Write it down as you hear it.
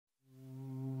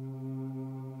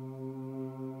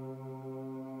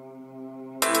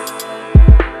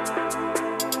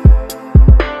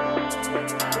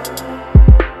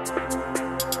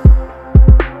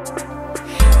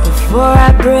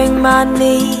bring my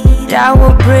need, I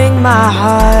will bring my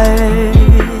heart.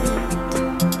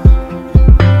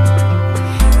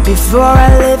 Before I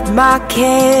lift my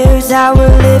cares, I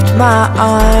will lift my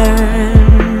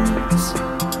arms.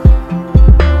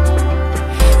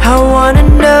 I wanna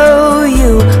know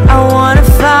you, I wanna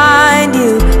find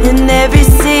you in every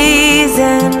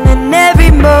season, in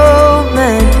every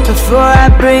moment. Before I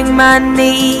bring my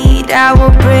need, I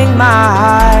will bring my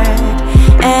heart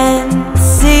and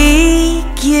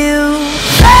seek you.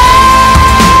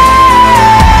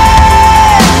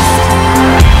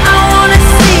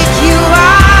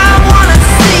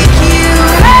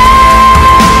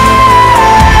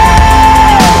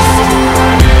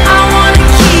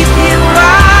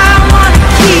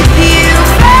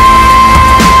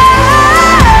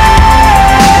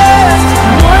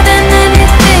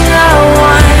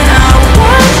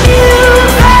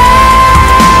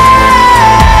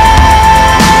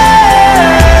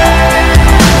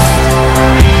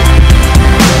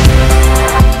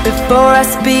 Before I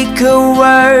speak a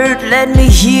word, let me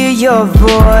hear your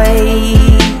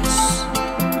voice.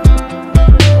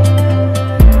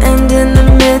 And in the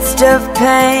midst of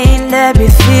pain, let me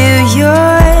feel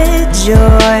your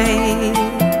joy.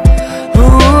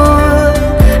 Ooh,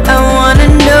 I wanna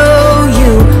know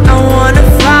you, I wanna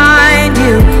find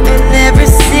you in every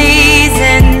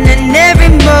season, in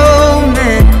every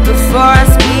moment. Before I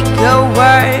speak a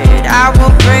word, I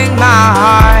will bring my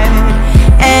heart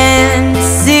and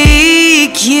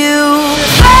seek you.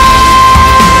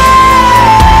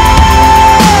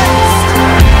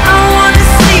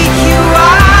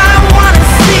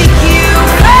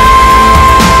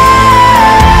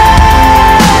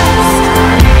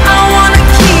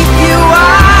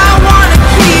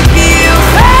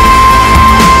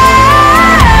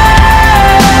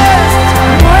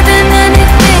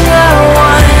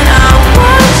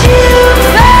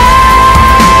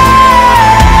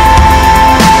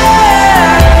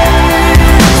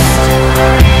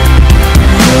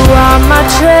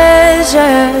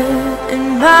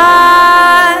 And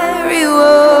my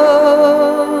reward,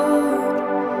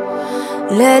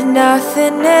 let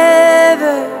nothing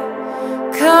ever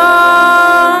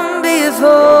come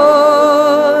before.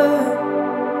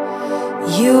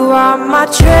 You are my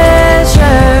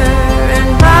treasure.